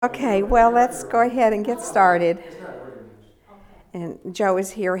Okay, well, let's go ahead and get started. And Joe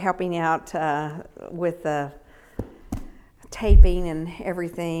is here helping out with the taping and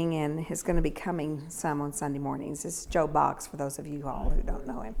everything, and is going to be coming some on Sunday mornings. This is Joe Box, for those of you all who don't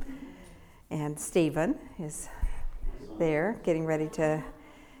know him. And Stephen is there, getting ready to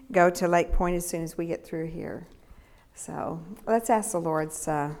go to Lake Point as soon as we get through here. So let's ask the Lord's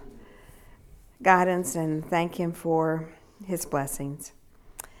guidance and thank Him for His blessings.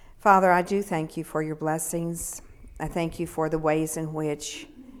 Father, I do thank you for your blessings. I thank you for the ways in which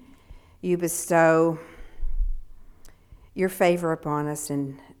you bestow your favor upon us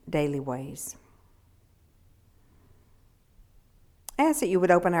in daily ways. I ask that you would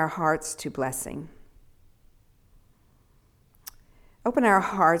open our hearts to blessing. Open our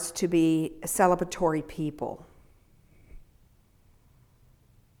hearts to be a celebratory people.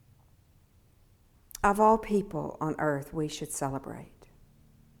 Of all people on earth, we should celebrate.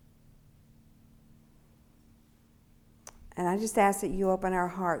 And I just ask that you open our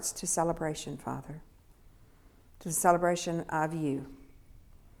hearts to celebration, Father, to the celebration of you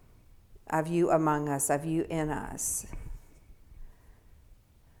among us, of you in us,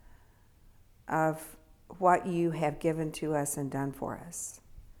 of what you have given to us and done for us.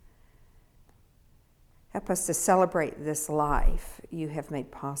 Help us to celebrate this life you have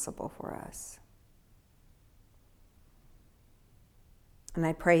made possible for us. And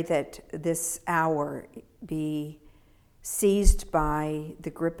I pray that this hour be seized by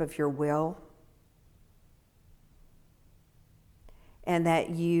the grip of your will, and that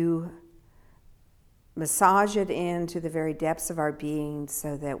you massage it into the very depths of our being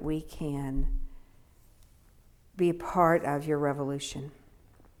so that we can be a part of your revolution.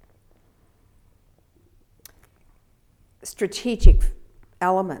 Strategic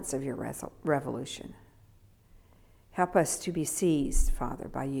elements of your revolution. Help us to be seized, Father,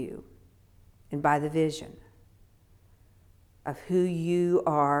 by you and by the vision of who you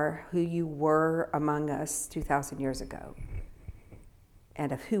are, who you were among us 2,000 years ago,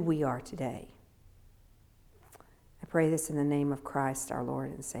 and of who we are today. I pray this in the name of Christ, our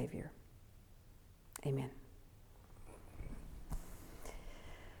Lord and Savior. Amen.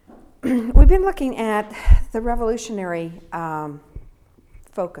 We've been looking at the revolutionary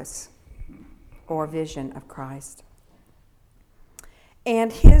focus or vision of Christ.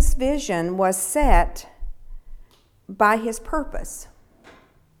 And his vision was set by his purpose.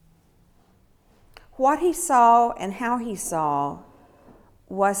 What he saw and how he saw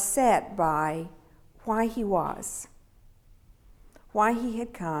was set by why he was, why he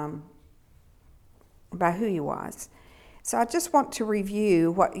had come, by who he was. So I just want to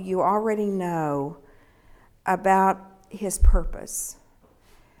review what you already know about his purpose.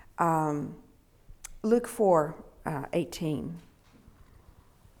 Luke 4:18.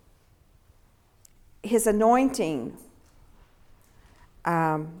 His anointing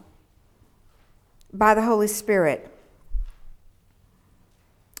by the Holy Spirit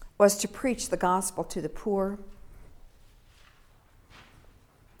was to preach the gospel to the poor.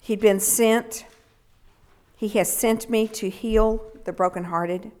 He'd been sent. He has sent me to heal the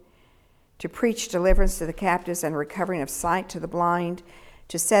brokenhearted, to preach deliverance to the captives and recovering of sight to the blind,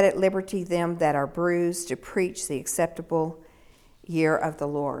 to set at liberty them that are bruised, to preach the acceptable year of the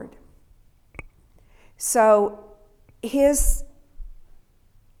Lord. So his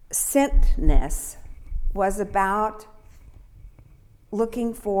sentness was about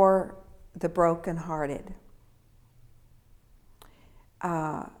looking for the brokenhearted,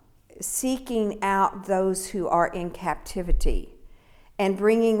 seeking out those who are in captivity, and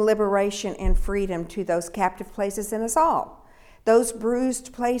bringing liberation and freedom to those captive places in us all, those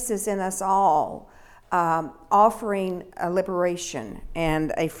bruised places in us all, offering a liberation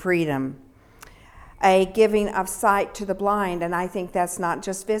and a freedom, a giving of sight to the blind. And I think that's not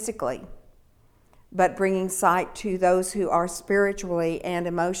just physically, but bringing sight to those who are spiritually and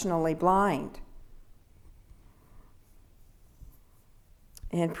emotionally blind.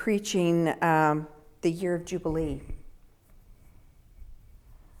 And preaching the year of Jubilee.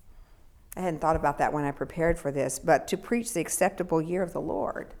 I hadn't thought about that when I prepared for this, but to preach the acceptable year of the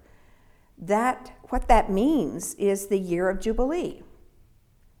Lord, what that means is the year of Jubilee,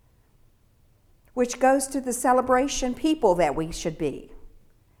 which goes to the celebration people that we should be.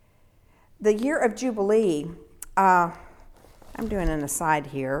 The year of Jubilee, I'm doing an aside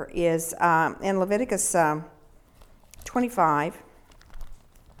here, is in Leviticus 25.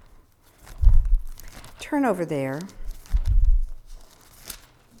 Turn over there.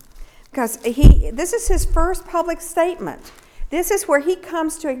 Because this is his first public statement. This is where he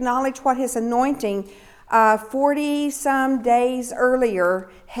comes to acknowledge what his anointing 40 some days earlier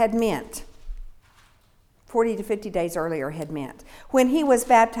had meant. 40 to 50 days earlier had meant. When he was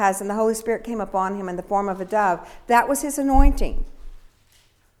baptized and the Holy Spirit came upon him in the form of a dove, that was his anointing.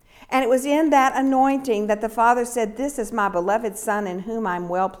 And it was in that anointing that the Father said, "This is my beloved Son in whom I'm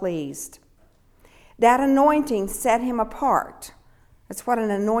well pleased." That anointing set him apart. That's what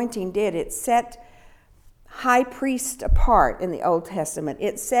an anointing did. It set high priest apart in the Old Testament.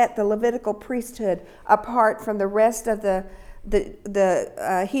 It set the Levitical priesthood apart from the rest of the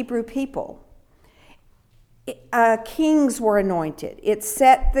Hebrew people. Kings were anointed. It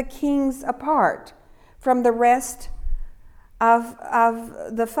set the kings apart from the rest of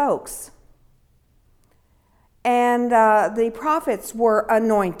the folks. And the prophets were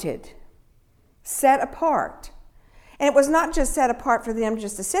anointed, set apart. And it was not just set apart for them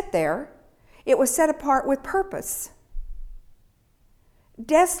just to sit there. It was set apart with purpose.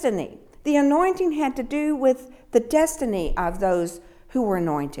 Destiny. The anointing had to do with the destiny of those who were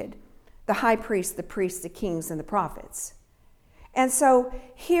anointed. The high priest, the priests, the kings, and the prophets. And so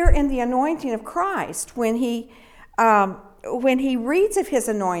here in the anointing of Christ, when he reads of his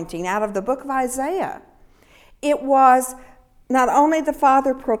anointing out of the book of Isaiah, it was not only the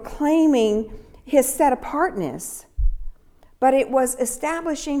Father proclaiming his set apartness, but it was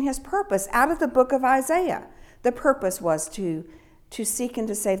establishing his purpose out of the book of Isaiah. The purpose was to seek and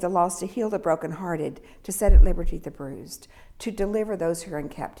to save the lost, to heal the brokenhearted, to set at liberty the bruised, to deliver those who are in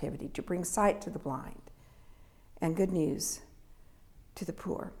captivity, to bring sight to the blind, and good news to the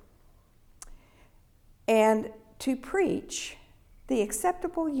poor. And to preach the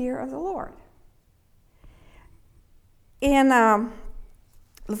acceptable year of the Lord. In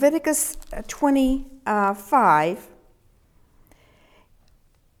Leviticus 25,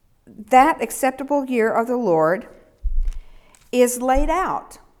 that acceptable year of the Lord is laid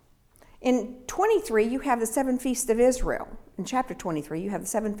out. In 23, you have the 7 feasts of Israel. In chapter 23, you have the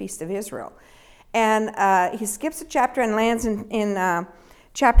 7 feasts of Israel. And he skips a chapter and lands in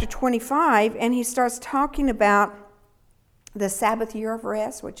chapter 25, and he starts talking about the Sabbath year of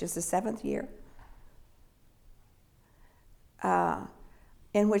rest, which is the 7th year,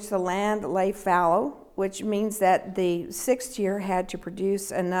 in which the land lay fallow, which means that the 6th year had to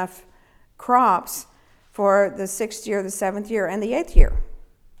produce enough crops for the 6th year, the 7th year, and the 8th year.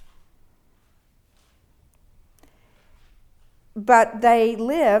 But they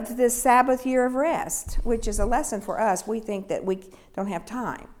lived this Sabbath year of rest, which is a lesson for us. We think that we don't have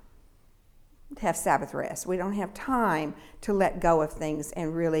time to have Sabbath rest. We don't have time to let go of things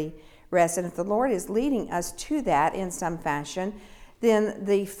and really rest. And if the Lord is leading us to that in some fashion, then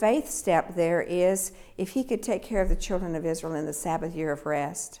the faith step there is, if he could take care of the children of Israel in the Sabbath year of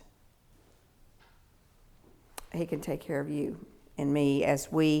rest, he can take care of you and me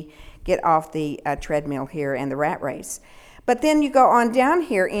as we get off the treadmill here and the rat race. But then you go on down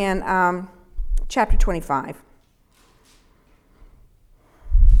here in chapter 25.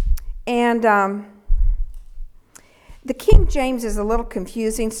 And the King James is a little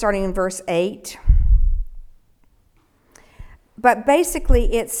confusing, starting in verse 8. But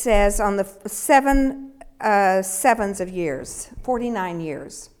basically it says on the 7 sevens of years, 49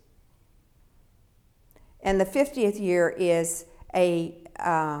 years. And the 50th year is a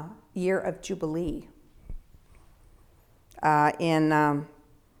year of Jubilee. In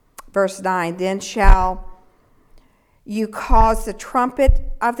verse 9, then shall you cause the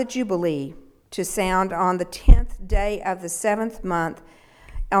trumpet of the Jubilee to sound on the 10th day of the 7th month.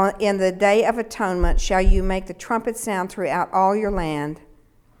 In the day of atonement shall you make the trumpet sound throughout all your land.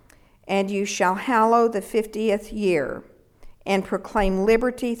 And you shall hallow the 50th year, and proclaim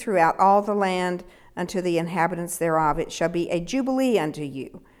liberty throughout all the land unto the inhabitants thereof. It shall be a jubilee unto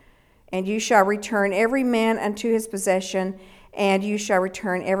you. And you shall return every man unto his possession, and you shall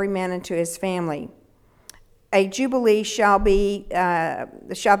return every man unto his family. A jubilee shall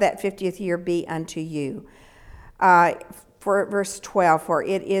that 50th year be unto you. For verse 12, for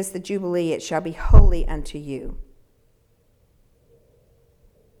it is the jubilee, it shall be holy unto you.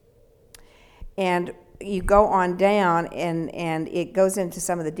 And you go on down, and it goes into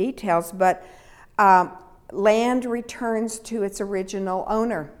some of the details, but land returns to its original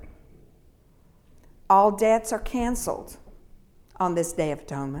owner. All debts are canceled on this Day of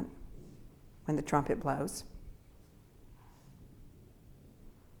Atonement when the trumpet blows.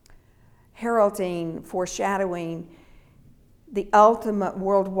 Heralding, foreshadowing the ultimate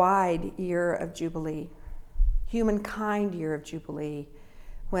worldwide year of Jubilee, humankind year of Jubilee,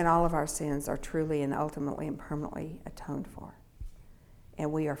 when all of our sins are truly and ultimately and permanently atoned for,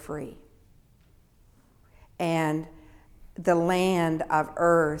 and we are free. And the land of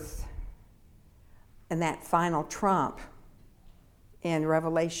earth and that final trump in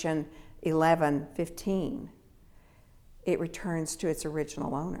Revelation 11:15, it returns to its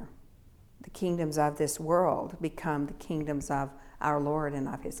original owner. The kingdoms of this world become the kingdoms of our Lord and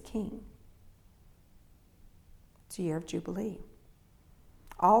of his King. It's a year of Jubilee.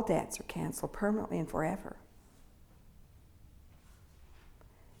 All debts are canceled permanently and forever.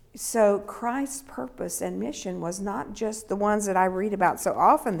 So Christ's purpose and mission was not just the ones that I read about so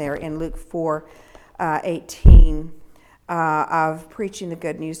often there in Luke 4:18 of preaching the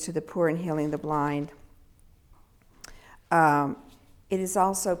good news to the poor and healing the blind. It is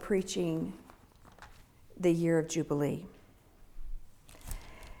also preaching the year of Jubilee.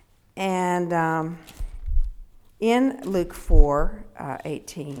 And in Luke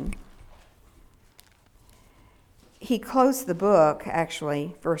 4:18, he closed the book,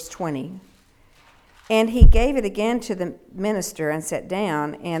 actually, verse 20, and he gave it again to the minister and sat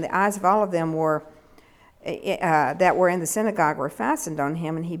down, and the eyes of all of them were that were in the synagogue were fastened on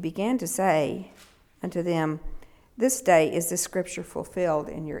him, and he began to say unto them, "This day is the scripture fulfilled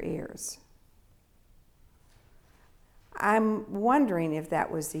in your ears." I'm wondering if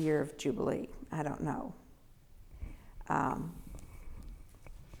that was the year of Jubilee. I don't know.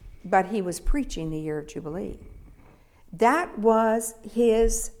 But he was preaching the year of Jubilee. That was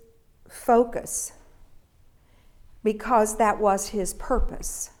his focus, because that was his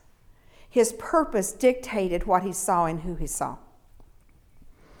purpose. His purpose dictated what he saw and who he saw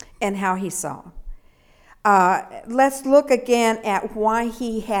and how he saw. Let's look again at why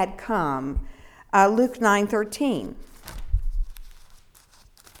he had come. Luke 9:13.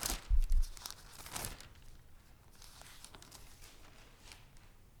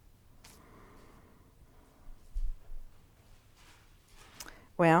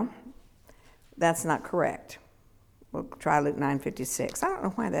 Well, that's not correct. We'll try Luke 9:56. I don't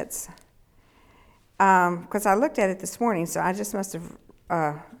know why that's... because I looked at it this morning, so I just must have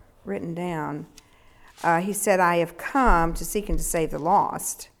written down. He said, "I have come to seek and to save the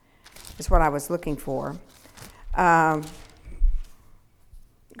lost," is what I was looking for. Going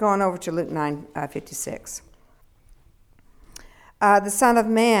over to Luke 9:56. The Son of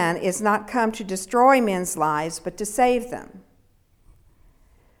Man is not come to destroy men's lives, but to save them.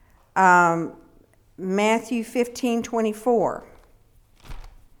 Matthew 15:24.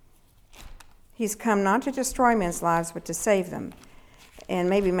 He's come not to destroy men's lives, but to save them. And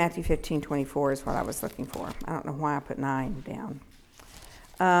maybe Matthew 15:24 is what I was looking for. I don't know why I put 9 down.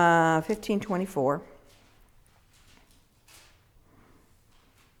 15:24.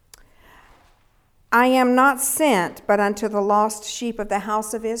 "I am not sent but unto the lost sheep of the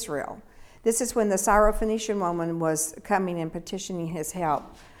house of Israel." This is when the Syrophoenician woman was coming and petitioning his help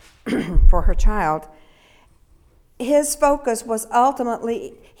for her child. His focus was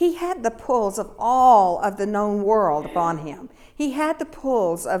ultimately, he had the pulls of all of the known world upon him. He had the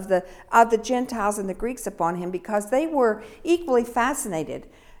pulls of the Gentiles and the Greeks upon him, because they were equally fascinated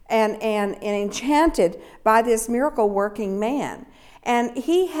and enchanted by this miracle-working man. And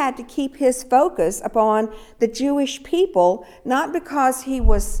he had to keep his focus upon the Jewish people, not because he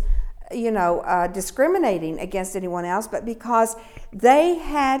was discriminating against anyone else, but because they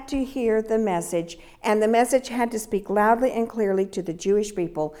had to hear the message, and the message had to speak loudly and clearly to the Jewish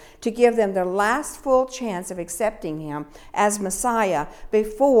people to give them their last full chance of accepting him as Messiah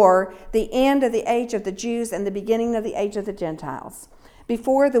before the end of the age of the Jews and the beginning of the age of the Gentiles.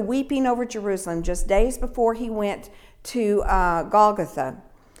 Before the weeping over Jerusalem, just days before he went to Golgotha,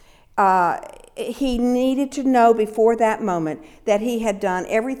 he needed to know before that moment that he had done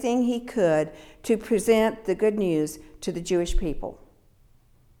everything he could to present the good news to the Jewish people,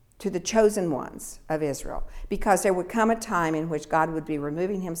 to the chosen ones of Israel, because there would come a time in which God would be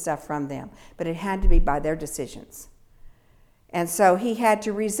removing himself from them, but it had to be by their decisions. And so he had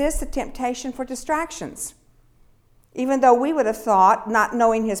to resist the temptation for distractions, even though we would have thought, not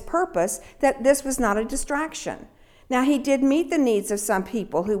knowing his purpose, that this was not a distraction. Now, he did meet the needs of some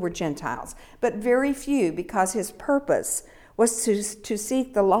people who were Gentiles, but very few, because his purpose was to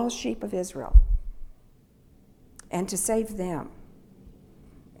seek the lost sheep of Israel and to save them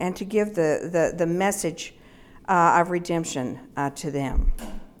and to give the message of redemption to them.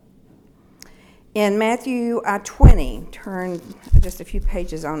 In Matthew 20, turn just a few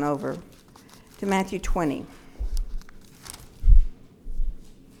pages on over to Matthew 20.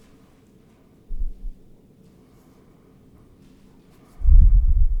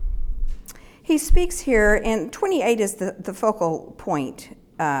 He speaks here, and 28 is the focal point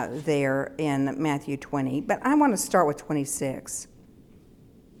there in Matthew 20, but I want to start with 26.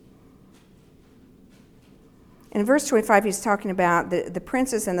 In verse 25, he's talking about the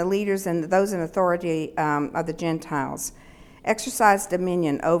princes and the leaders and those in authority of the Gentiles. Exercise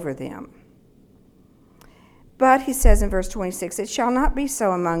dominion over them. But he says in verse 26, it shall not be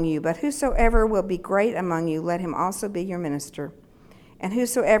so among you, but whosoever will be great among you, let him also be your minister. And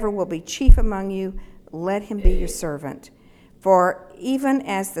whosoever will be chief among you, let him be your servant. For even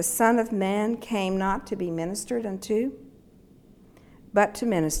as the Son of Man came not to be ministered unto, but to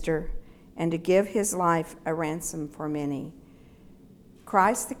minister, and to give his life a ransom for many.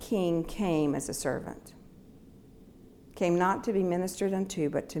 Christ the King came as a servant. Came not to be ministered unto,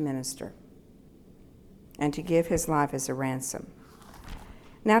 but to minister, and to give his life as a ransom.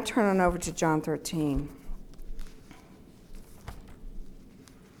 Now turn on over to John 13.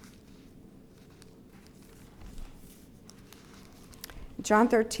 John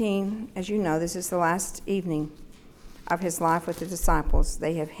 13, as you know, this is the last evening of his life with the disciples.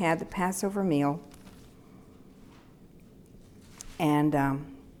 They have had the Passover meal. And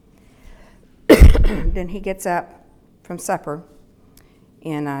then he gets up from supper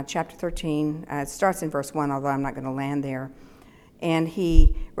in chapter 13. It starts in verse 1, although I'm not going to land there. And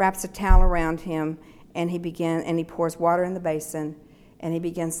he wraps a towel around him, and he pours water in the basin, and he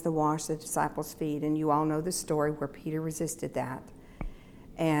begins to wash the disciples' feet. And you all know the story where Peter resisted that.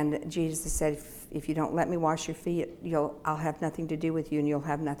 And Jesus said, if you don't let me wash your feet, I'll have nothing to do with you, and you'll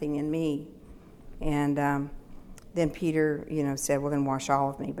have nothing in me. And then Peter, said, well, then wash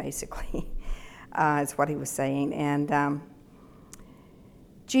all of me, basically. Is what he was saying. And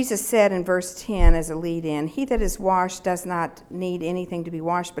Jesus said in verse 10 as a lead-in, he that is washed does not need anything to be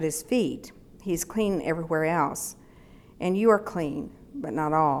washed but his feet. He's clean everywhere else. And you are clean, but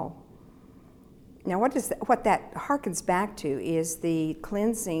not all. Now, what that harkens back to is the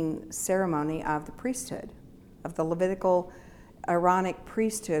cleansing ceremony of the priesthood, of the Levitical Aaronic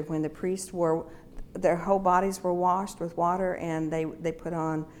priesthood, when the priests their whole bodies were washed with water, and they put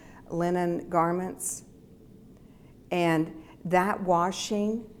on linen garments. And that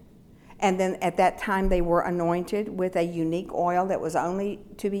washing, and then at that time they were anointed with a unique oil that was only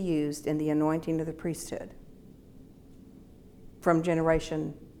to be used in the anointing of the priesthood from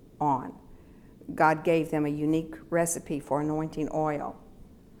generation on. God gave them a unique recipe for anointing oil.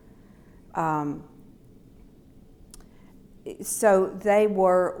 So they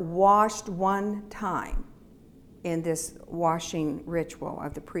were washed one time in this washing ritual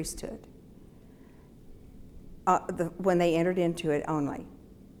of the priesthood, when they entered into it only.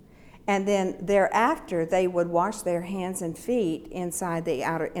 And then thereafter, they would wash their hands and feet inside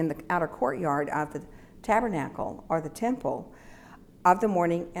in the outer courtyard of the tabernacle or the temple of the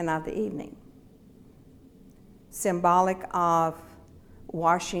morning and of the evening, symbolic of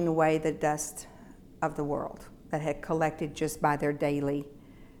washing away the dust of the world that had collected just by their daily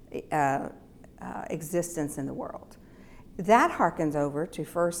existence in the world. That harkens over to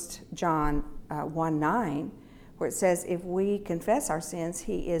 1 John 1:9, where it says, if we confess our sins,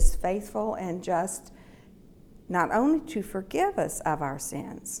 he is faithful and just, not only to forgive us of our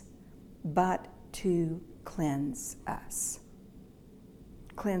sins, but to cleanse us.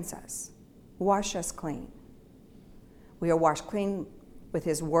 Cleanse us. Wash us clean. We are washed clean with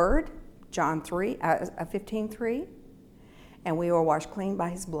his word, John 15:3, and we are washed clean by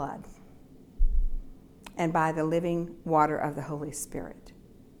his blood and by the living water of the Holy Spirit.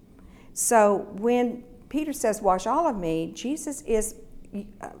 So when Peter says, wash all of me, Jesus is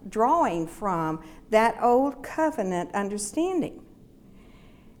drawing from that old covenant understanding.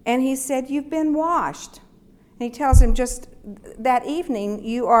 And he said, you've been washed. And he tells him, just that evening,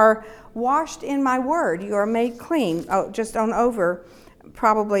 you are washed in my word. You are made clean. Oh, just on over,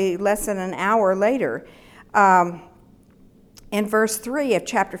 probably less than an hour later. In verse 3 of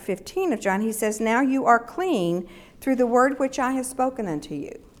chapter 15 of John, he says, now you are clean through the word which I have spoken unto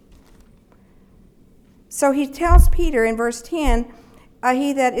you. So he tells Peter in verse 10,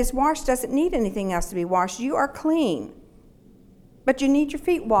 he that is washed doesn't need anything else to be washed. You are clean, but you need your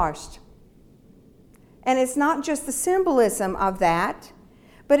feet washed. And it's not just the symbolism of that,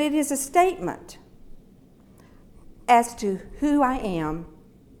 but it is a statement as to who I am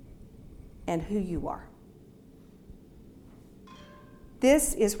and who you are.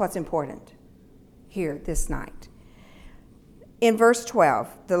 This is what's important here this night. In verse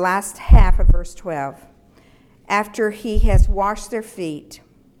 12, the last half of verse 12, after he has washed their feet,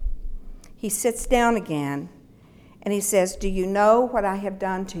 he sits down again and he says, do you know what I have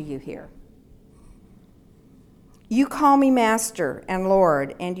done to you here? You call me Master and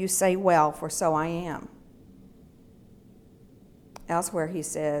Lord, and you say, well, for so I am. Elsewhere he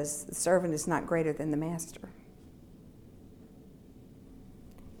says, the servant is not greater than the master.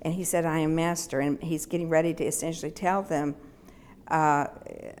 And he said, I am master. And he's getting ready to essentially tell them of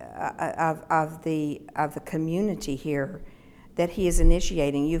the community here that he is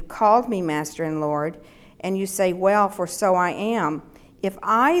initiating. You've called me master and Lord, and you say, well, for so I am. If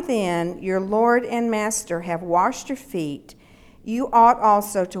I then, your Lord and master, have washed your feet, you ought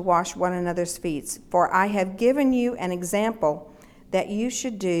also to wash one another's feet. For I have given you an example that you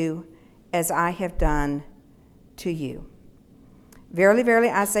should do as I have done to you. Verily, verily,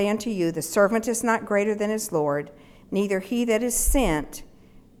 I say unto you, the servant is not greater than his Lord, neither he that is sent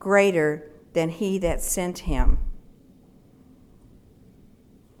greater than he that sent him.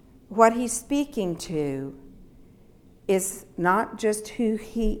 What he's speaking to is not just who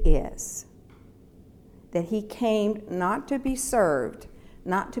he is, that he came not to be served,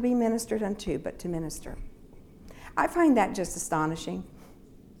 not to be ministered unto, but to minister. I find that just astonishing.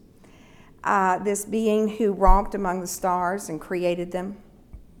 This being who romped among the stars and created them,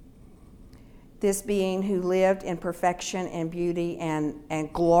 this being who lived in perfection and beauty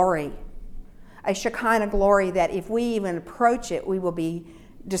and glory, a Shekinah glory that if we even approach it, we will be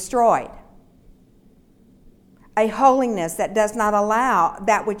destroyed. A holiness that does not allow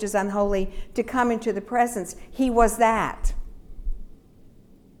that which is unholy to come into the presence. He was that.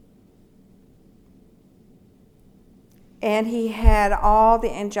 And he had all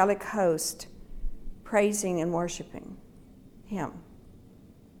the angelic host praising and worshiping him.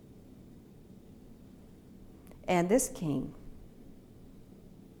 And this King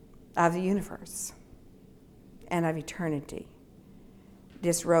of the universe and of eternity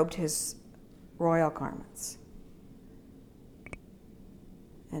disrobed his royal garments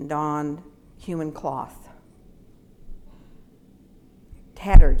and donned human cloth,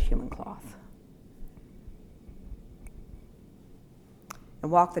 tattered human cloth, and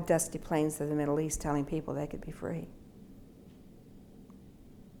walked the dusty plains of the Middle East telling people they could be free,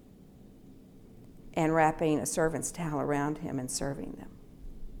 and wrapping a servant's towel around him and serving them.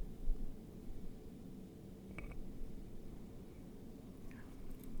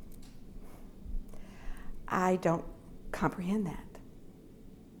 I don't comprehend that.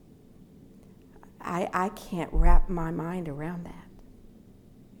 I can't wrap my mind around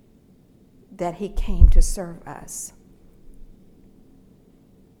that he came to serve us.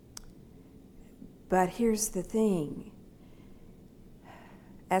 But here's the thing.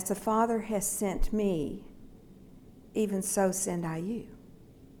 As the Father has sent me, even so send I you.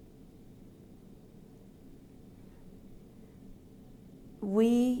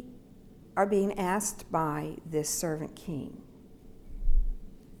 We are being asked by this servant king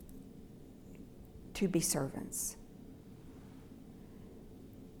to be servants.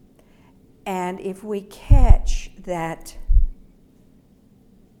 And if we catch that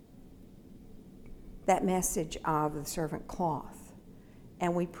message of the servant cloth,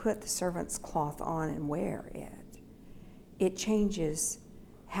 and we put the servant's cloth on and wear it, it changes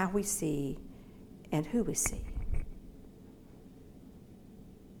how we see and who we see.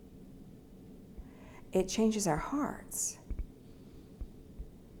 It changes our hearts.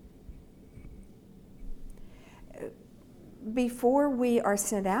 Before we are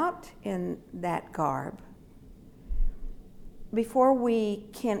sent out in that garb, before we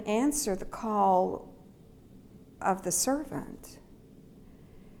can answer the call of the servant,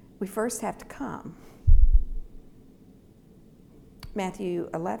 we first have to come. Matthew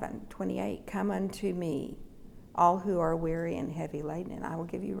 11:28, come unto me, all who are weary and heavy laden, and I will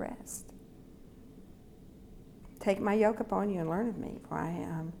give you rest. Take my yoke upon you and learn of me, for I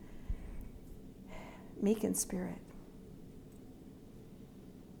am meek in spirit.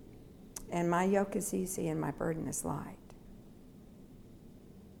 And my yoke is easy and my burden is light.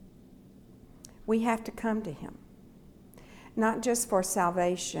 We have to come to him, not just for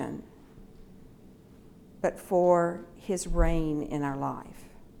salvation, but for his reign in our life,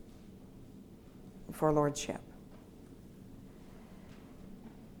 for lordship.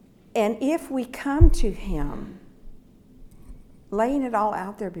 And if we come to him, laying it all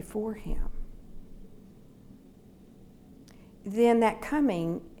out there before him, then that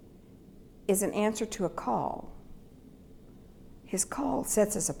coming is an answer to a call. His call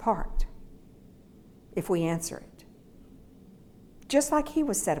sets us apart if we answer it, just like he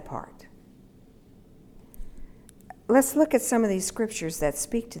was set apart. Let's look at some of these scriptures that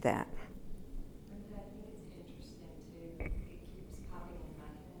speak to that. I think it's interesting too. It keeps popping in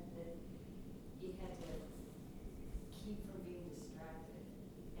my head that he had to keep from being distracted.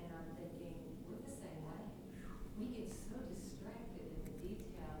 And I'm thinking, we're the same way. We get so distracted in the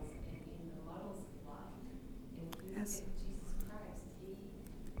details and in the muddles of life. And when we look at Jesus Christ, he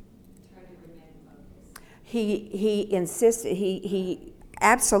tried to remain focused. He insisted, he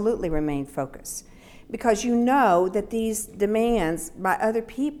absolutely remain focused, because you know that these demands by other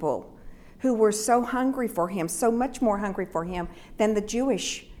people who were so hungry for him, so much more hungry for him than the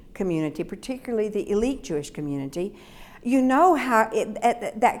Jewish community, particularly the elite Jewish community, you know how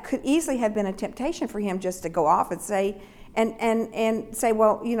that could easily have been a temptation for him just to go off and say,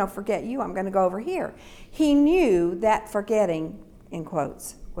 well, forget you, I'm going to go over here. He knew that forgetting, in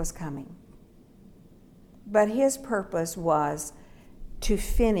quotes, was coming. But his purpose was to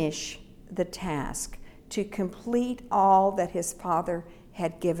finish the task, to complete all that his Father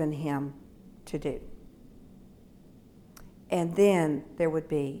had given him to do. And then there would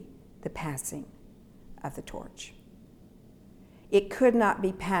be the passing of the torch. It could not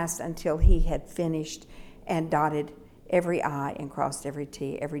be passed until he had finished and dotted every I and crossed every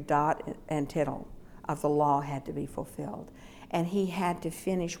T. Every dot and tittle of the law had to be fulfilled. And he had to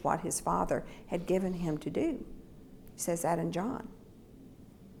finish what his Father had given him to do. He says that in John.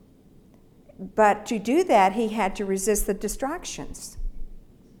 But to do that, he had to resist the distractions.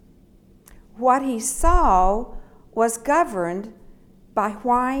 What he saw was governed by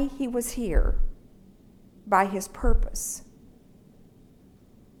why he was here, by his purpose.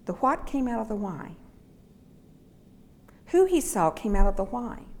 The what came out of the why. Who he saw came out of the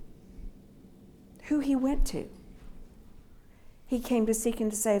why. Who he went to. He came to seek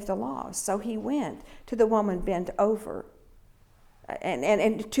and to save the lost. So he went to the woman bent over,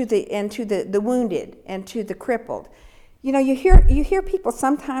 and to the wounded, and to the crippled. You hear people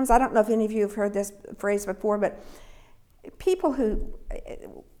sometimes, I don't know if any of you have heard this phrase before, but people who,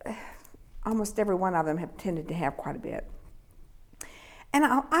 almost every one of them have tended to have quite a bit. And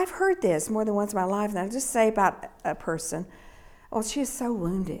I've heard this more than once in my life, and I'll just say about a person, oh, she is so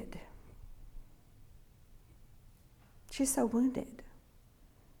wounded. She's so wounded.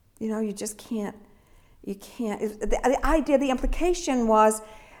 You just can't, the idea, the implication was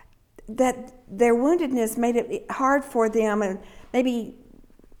that their woundedness made it hard for them and maybe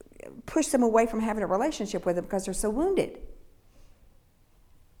pushed them away from having a relationship with them because they're so wounded.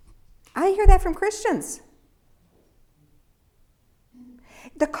 I hear that from Christians.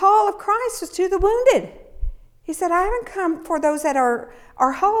 The call of Christ was to the wounded. He said, I haven't come for those that are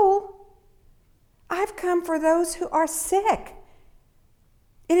whole. I've come for those who are sick.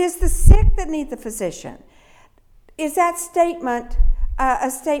 It is the sick that need the physician. Is that statement a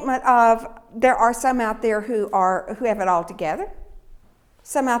statement of there are some out there who have it all together?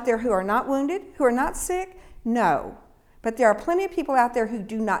 Some out there who are not wounded, who are not sick? No. But there are plenty of people out there who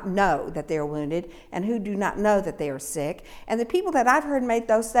do not know that they are wounded and who do not know that they are sick. And the people that I've heard make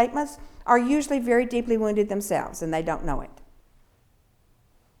those statements are usually very deeply wounded themselves, and they don't know it.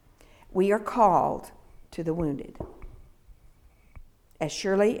 We are called to the wounded. As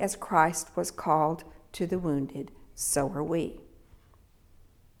surely as Christ was called to the wounded, so are we.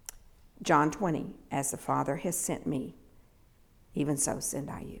 John 20, as the Father has sent me, even so send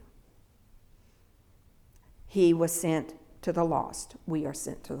I you. He was sent to the lost. We are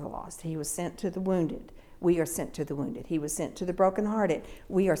sent to the lost. He was sent to the wounded. We are sent to the wounded. He was sent to the brokenhearted.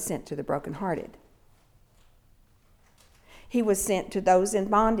 We are sent to the brokenhearted. He was sent to those in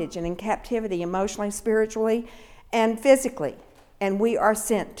bondage and in captivity, emotionally, spiritually, and physically. And we are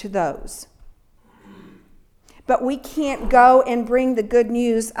sent to those. But we can't go and bring the good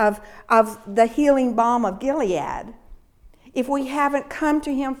news of the healing balm of Gilead if we haven't come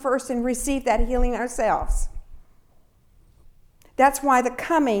to him first and received that healing ourselves. That's why the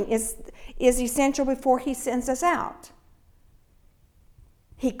coming is essential before he sends us out.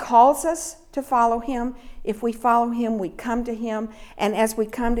 He calls us to follow him. If we follow him, we come to him. And as we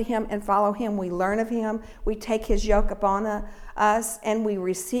come to him and follow him, we learn of him. We take his yoke upon us and we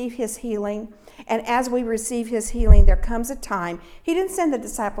receive his healing. And as we receive his healing, there comes a time. He didn't send the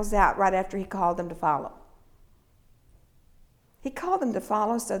disciples out right after he called them to follow. He called them to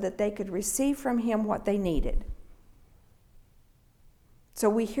follow so that they could receive from him what they needed. So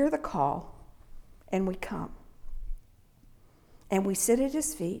we hear the call and we come. And we sit at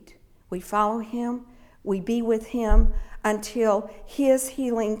his feet. We follow him. We be with him until his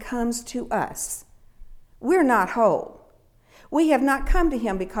healing comes to us. We're not whole. We have not come to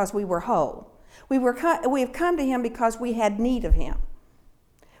him because we were whole. We have come to him because we had need of him.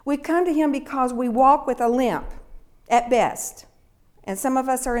 We've come to him because we walk with a limp at best. And some of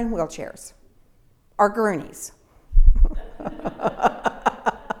us are in wheelchairs or gurneys.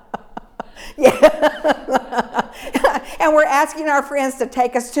 Yeah. And we're asking our friends to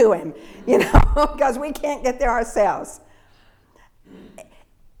take us to him, because we can't get there ourselves.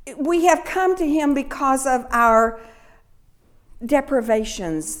 We have come to him because of our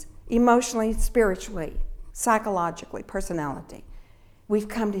deprivations, emotionally, spiritually, psychologically, personality. We've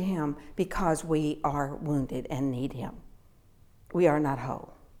come to him because we are wounded and need him. We are not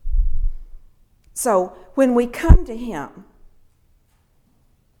whole. So when we come to him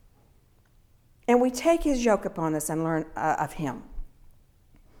and we take his yoke upon us and learn of him,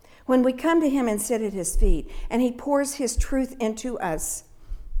 when we come to him and sit at his feet and he pours his truth into us,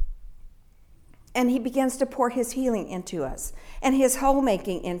 and he begins to pour his healing into us and his whole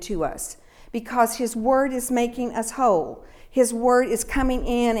making into us, because his word is making us whole. His word is coming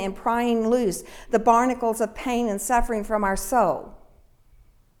in and prying loose the barnacles of pain and suffering from our soul.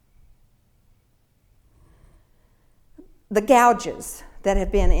 The gouges that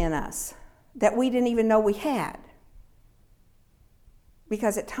have been in us that we didn't even know we had,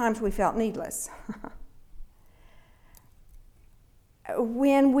 because at times we felt needless.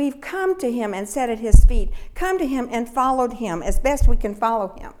 When we've come to him and sat at his feet, come to him and followed him as best we can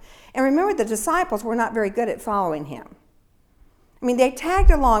follow him. And remember, the disciples were not very good at following him. I mean, they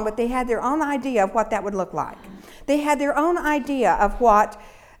tagged along, but they had their own idea of what that would look like. They had their own idea of what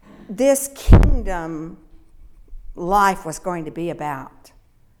this kingdom life was going to be about.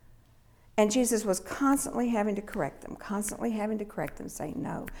 And Jesus was constantly having to correct them, saying,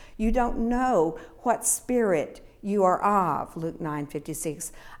 no, you don't know what spirit you are of. Luke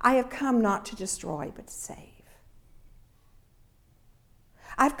 9:56. I have come not to destroy, but to save.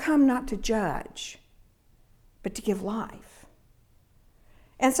 I've come not to judge, but to give life.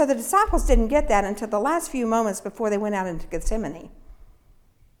 And so the disciples didn't get that until the last few moments before they went out into Gethsemane.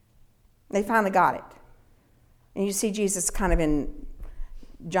 They finally got it. And you see Jesus kind of in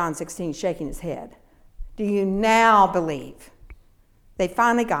John 16 shaking his head. Do you now believe? They've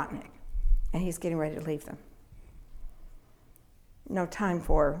finally gotten it. And he's getting ready to leave them. No time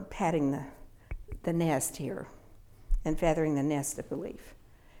for patting the nest here and feathering the nest of belief.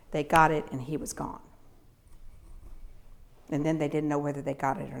 They got it and he was gone. And then they didn't know whether they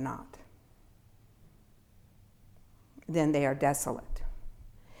got it or not. Then they are desolate.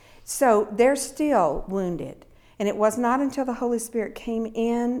 So they're still wounded. And it was not until the Holy Spirit came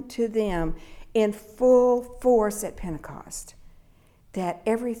into them in full force at Pentecost that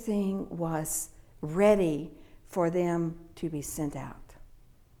everything was ready for them to be sent out.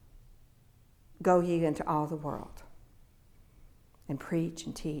 Go ye into all the world and preach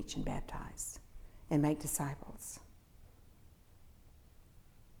and teach and baptize and make disciples.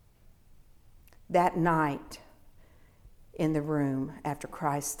 That night in the room after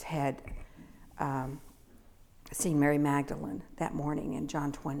Christ had seen Mary Magdalene that morning in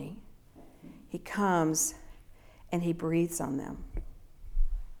John 20, he comes and he breathes on them.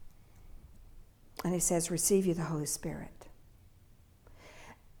 And he says, receive you the Holy Spirit.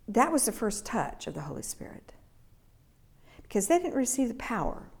 That was the first touch of the Holy Spirit. Because they didn't receive the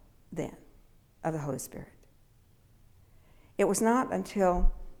power then of the Holy Spirit. It was not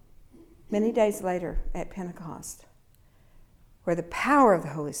until many days later at Pentecost where the power of the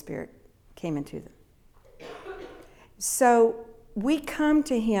Holy Spirit came into them. So we come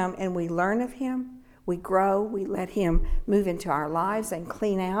to him and we learn of him. We grow. We let him move into our lives and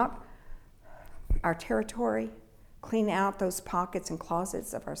clean out our territory, clean out those pockets and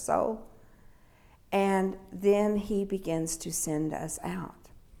closets of our soul. And then he begins to send us out.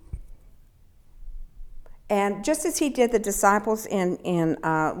 And just as he did the disciples in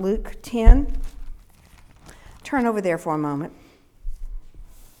Luke 10, turn over there for a moment.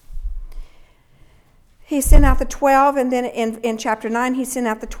 He sent out the 12, and then in chapter 9, he sent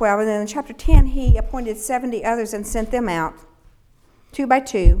out the 12. And then in chapter 10, he appointed 70 others and sent them out, 2 by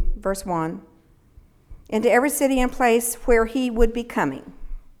 2, verse 1, into every city and place where he would be coming.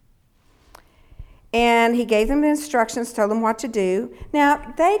 And he gave them instructions, told them what to do.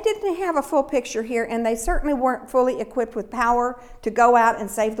 Now, they didn't have a full picture here, and they certainly weren't fully equipped with power to go out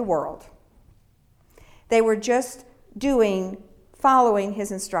and save the world. They were just following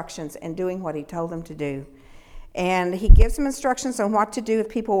his instructions and doing what he told them to do. And he gives them instructions on what to do if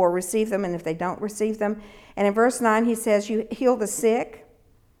people will receive them and if they don't receive them. And in verse 9, he says, you heal the sick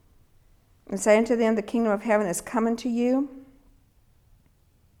and say unto them, the kingdom of heaven is coming to you.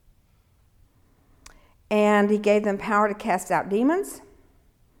 And he gave them power to cast out demons,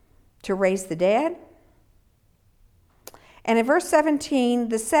 to raise the dead. And in verse 17,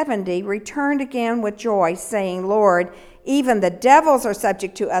 the 70 returned again with joy, saying, Lord, even the devils are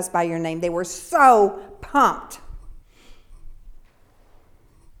subject to us by your name. They were so pumped.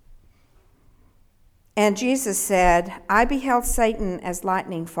 And Jesus said, I beheld Satan as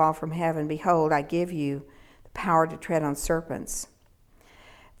lightning fall from heaven. Behold, I give you the power to tread on serpents.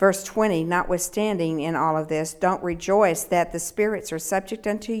 Verse 20, notwithstanding in all of this, don't rejoice that the spirits are subject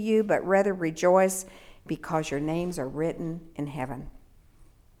unto you, but rather rejoice because your names are written in heaven.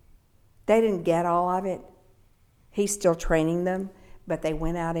 They didn't get all of it. He's still training them, but they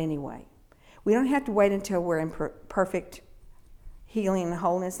went out anyway. We don't have to wait until we're in perfect healing and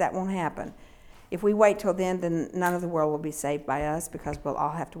wholeness. That won't happen. If we wait till then none of the world will be saved by us, because we'll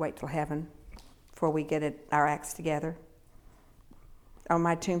all have to wait till heaven before we get our acts together. On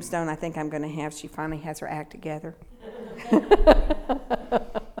my tombstone, I think I'm going to have, she finally has her act together.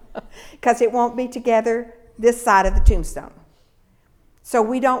 Because it won't be together this side of the tombstone. So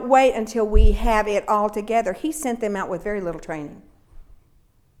we don't wait until we have it all together. He sent them out with very little training.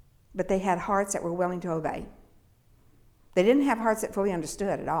 But they had hearts that were willing to obey. They didn't have hearts that fully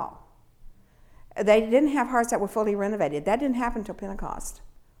understood at all. They didn't have hearts that were fully renovated. That didn't happen until Pentecost.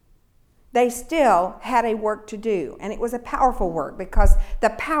 They still had a work to do, and it was a powerful work because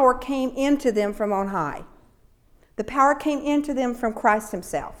the power came into them from on high. The power came into them from Christ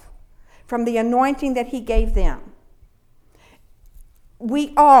himself, from the anointing that he gave them.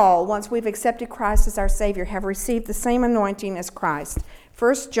 We all, once we've accepted Christ as our Savior, have received the same anointing as Christ.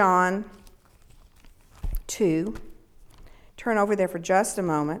 1 John 2. Turn over there for just a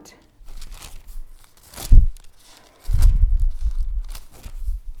moment.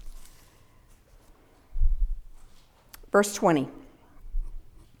 Verse 20.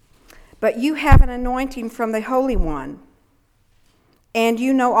 But you have an anointing from the Holy One, and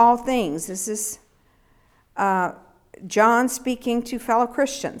you know all things. This is John speaking to fellow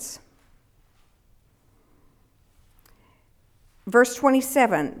Christians. Verse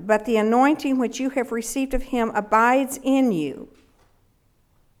 27, but the anointing which you have received of him abides in you.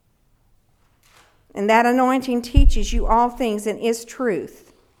 And that anointing teaches you all things and is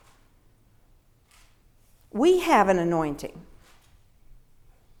truth. We have an anointing.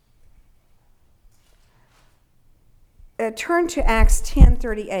 Turn to Acts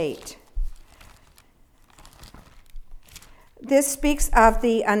 10:38. This speaks of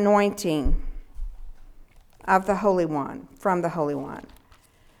the anointing of the Holy One, from the Holy One.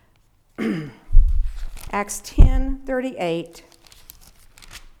 Acts 10:38.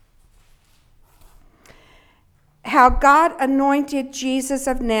 How God anointed Jesus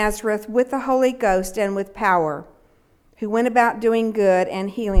of Nazareth with the Holy Ghost and with power, who went about doing good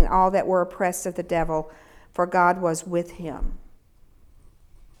and healing all that were oppressed of the devil, for God was with him.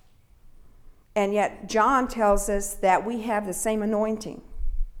 And yet John tells us that we have the same anointing.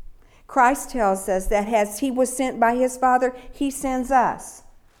 Christ tells us that as he was sent by his Father, he sends us.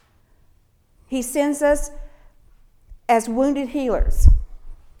 He sends us as wounded healers.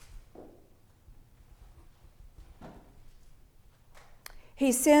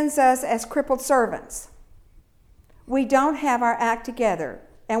 He sends us as crippled servants. We don't have our act together,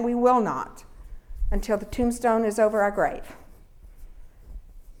 and we will not until the tombstone is over our grave.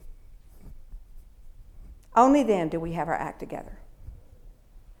 Only then do we have our act together.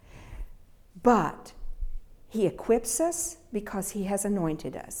 But he equips us because he has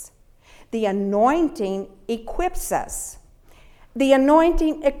anointed us. The anointing equips us. The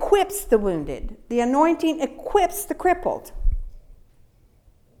anointing equips the wounded. The anointing equips the crippled.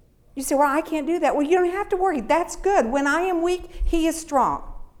 You say, well, I can't do that. Well, you don't have to worry. That's good. When I am weak, he is strong.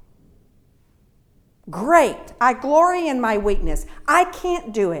 Great. I glory in my weakness. I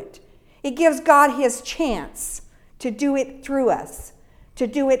can't do it. It gives God his chance to do it through us, to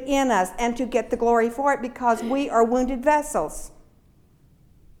do it in us, and to get the glory for it because we are wounded vessels.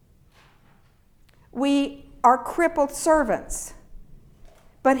 We are crippled servants.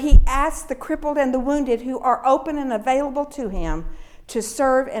 But he asks the crippled and the wounded who are open and available to him to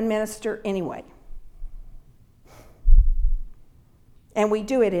serve and minister anyway. And we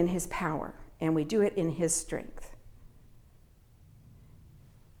do it in his power, and we do it in his strength.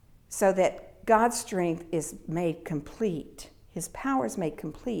 So that God's strength is made complete. His power is made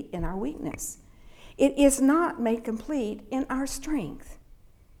complete in our weakness. It is not made complete in our strength.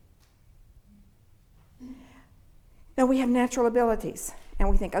 Now we have natural abilities, and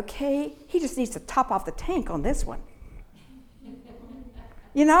we think, okay, he just needs to top off the tank on this one.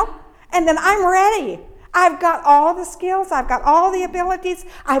 You know? And then I'm ready. I've got all the skills. I've got all the abilities.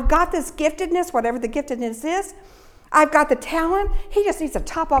 I've got this giftedness, whatever the giftedness is. I've got the talent. He just needs to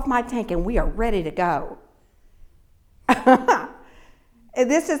top off my tank, and we are ready to go.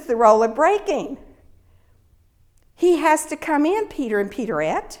 This is the role of breaking. He has to come in, Peter and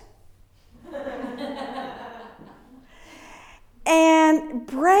Peterette, and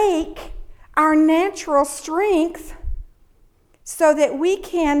break our natural strength so that we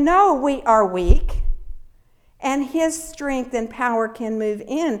can know we are weak, and his strength and power can move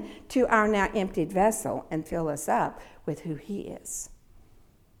in to our now emptied vessel and fill us up with who he is.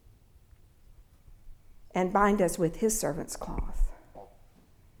 And bind us with his servant's cloth.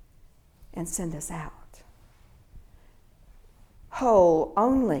 and send us out. Whole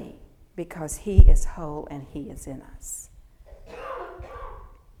only because he is whole and he is in us.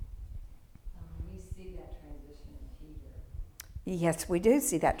 We see that transition in Peter. Yes, we do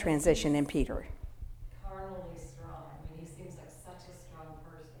see that transition in Peter. Carnally strong. I mean, he seems like such a strong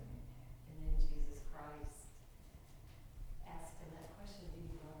person. And then Jesus Christ asked him that question, do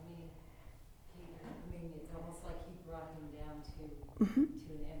you love me, Peter? I mean, it's almost like he brought him down to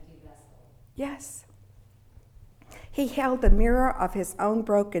an empty vessel. Yes. He held the mirror of his own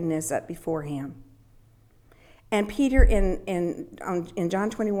brokenness up before him. And Peter in John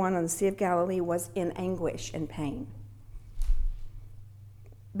 21 on the Sea of Galilee was in anguish and pain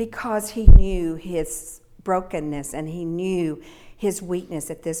because he knew his brokenness and he knew his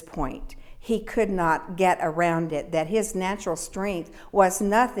weakness at this point. He could not get around it, that his natural strength was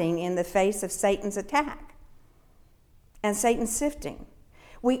nothing in the face of Satan's attack and Satan's sifting.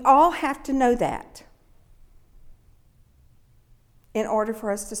 We all have to know that in order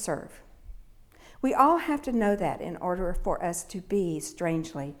for us to serve. We all have to know that in order for us to be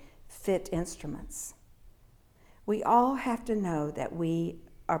strangely fit instruments. We all have to know that we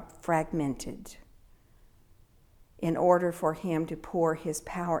are fragmented in order for him to pour his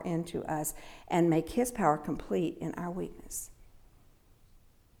power into us and make his power complete in our weakness.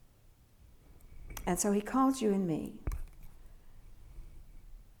 And so he calls you and me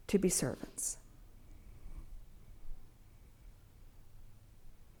to be servants.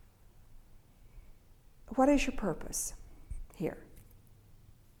 What is your purpose here?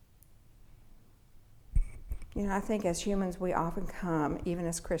 You know, I think as humans we often come, even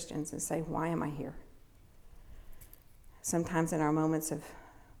as Christians, and say, why am I here? Sometimes in our moments of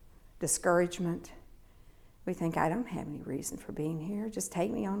discouragement, we think, I don't have any reason for being here. Just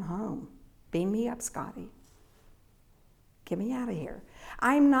take me on home. Beam me up, Scotty. Get me out of here.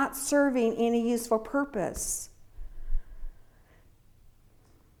 I'm not serving any useful purpose.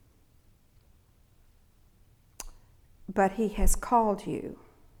 But he has called you,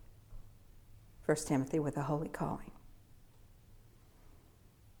 1 Timothy, with a holy calling.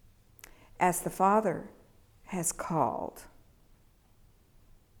 As the Father has called,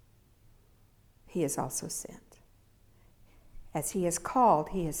 he has also sent. As he has called,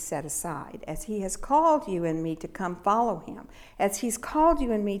 he has set aside. As he has called you and me to come follow him, as he's called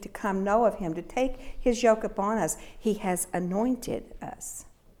you and me to come know of him, to take his yoke upon us, he has anointed us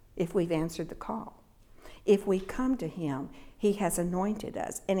if we've answered the call. If we come to him, he has anointed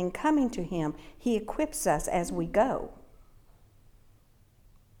us. And in coming to him, he equips us as we go.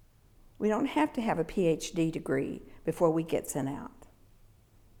 We don't have to have a PhD degree before we get sent out.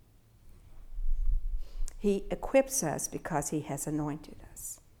 He equips us because he has anointed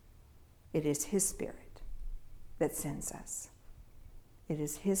us. It is his Spirit that sends us. It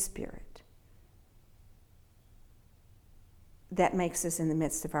is his Spirit that makes us in the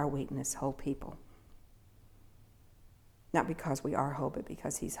midst of our weakness whole people. Not because we are whole, but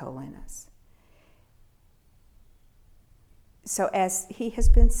because he's whole in us. So as he has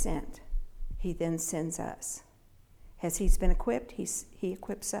been sent, he then sends us. As he's been equipped, he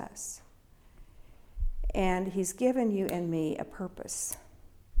equips us. And he's given you and me a purpose.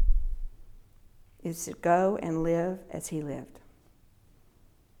 It's to go and live as he lived.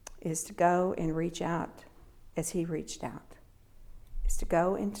 It's to go and reach out as he reached out. It's to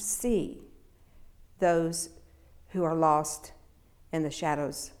go and to see those who are lost in the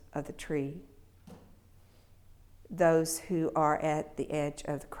shadows of the tree, those who are at the edge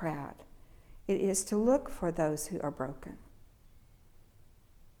of the crowd. It is to look for those who are broken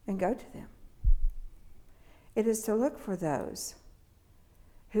and go to them. It is to look for those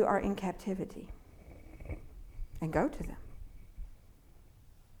who are in captivity and go to them.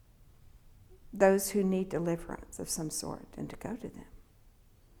 Those who need deliverance of some sort and to go to them.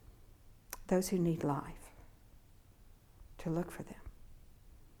 Those who need life, to look for them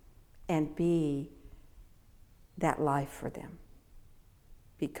and be that life for them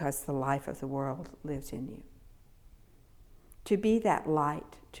because the life of the world lives in you. To be that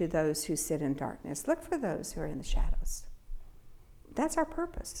light to those who sit in darkness. Look for those who are in the shadows. That's our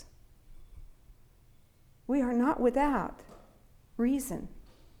purpose. We are not without reason.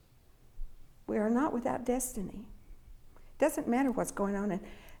 We are not without destiny. It doesn't matter what's going on.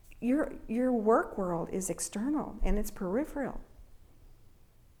 Your work world is external and it's peripheral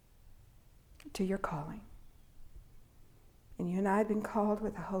to your calling. And you and I have been called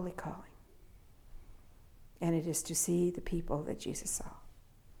with a holy calling. And it is to see the people that Jesus saw.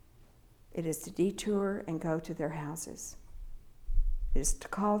 It is to detour and go to their houses. It is to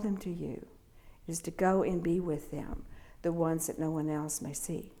call them to you. It is to go and be with them, the ones that no one else may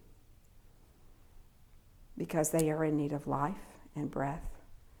see. because they are in need of life and breath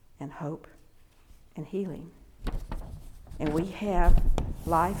and hope and healing. And we have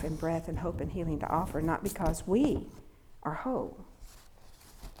life and breath and hope and healing to offer, not because we are whole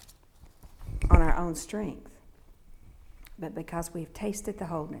on our own strength, but because we've tasted the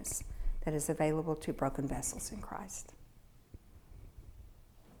wholeness that is available to broken vessels in Christ.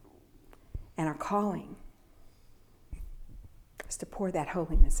 And our calling is to pour that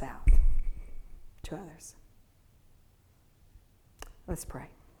holiness out to others. Let's pray.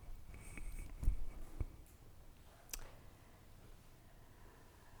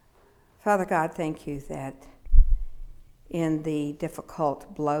 Father God, thank you that in the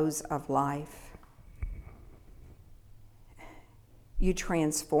difficult blows of life, you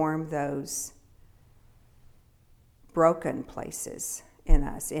transform those broken places in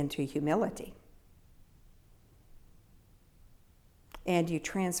us into humility. And you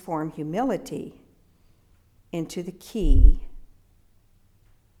transform humility into the key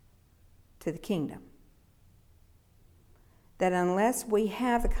to the kingdom. That unless we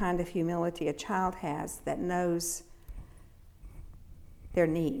have the kind of humility a child has that knows their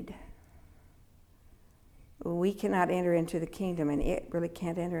need, we cannot enter into the kingdom, and it really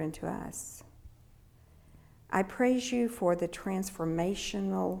can't enter into us. I praise you for the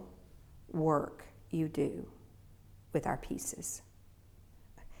transformational work you do with our pieces,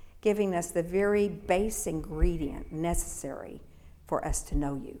 giving us the very base ingredient necessary for us to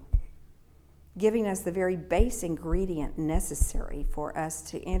know you, giving us the very base ingredient necessary for us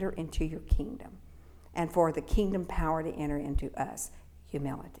to enter into your kingdom and for the kingdom power to enter into us,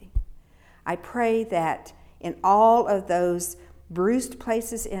 humility. I pray that in all of those bruised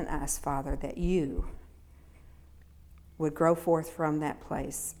places in us, Father, that you would grow forth from that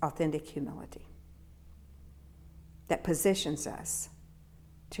place authentic humility that positions us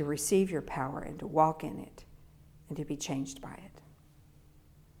to receive your power and to walk in it and to be changed by it.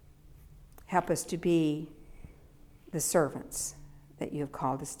 Help us to be the servants that you have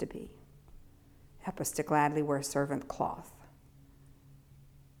called us to be. Help us to gladly wear servant cloth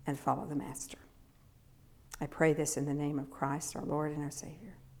and follow the Master. I pray this in the name of Christ, our Lord and our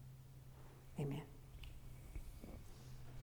Savior. Amen.